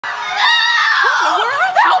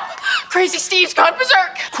Crazy Steve's gone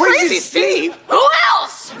berserk. Crazy Steve? Who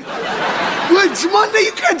else? Well, it's Monday.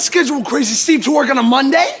 You can't schedule Crazy Steve to work on a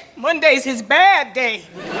Monday. Monday's his bad day.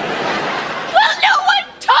 Well, no one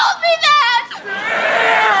told me that.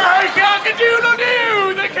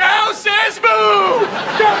 Cock-a-doodle-doo, the cow says boo.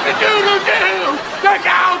 Cock-a-doodle-doo, the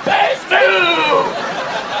cow says boo.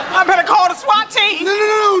 I better call the SWAT team.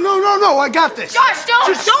 No, I got this. Gosh, don't.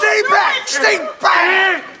 Just stay back. Stay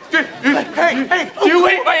back. Hey. You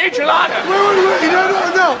ate my enchilada. Wait.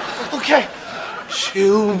 No. Okay.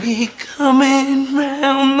 She'll be coming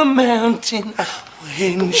round the mountain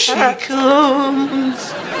when she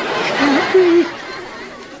comes.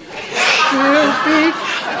 She'll be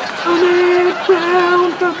coming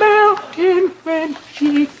round the mountain when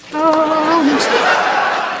she comes.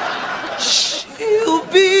 She'll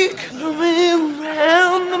be coming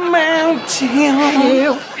round the mountain.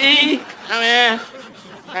 She'll be coming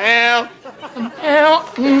round the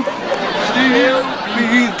mountain. She'll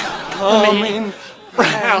be coming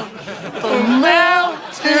round the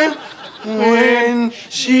mountain when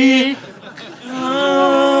she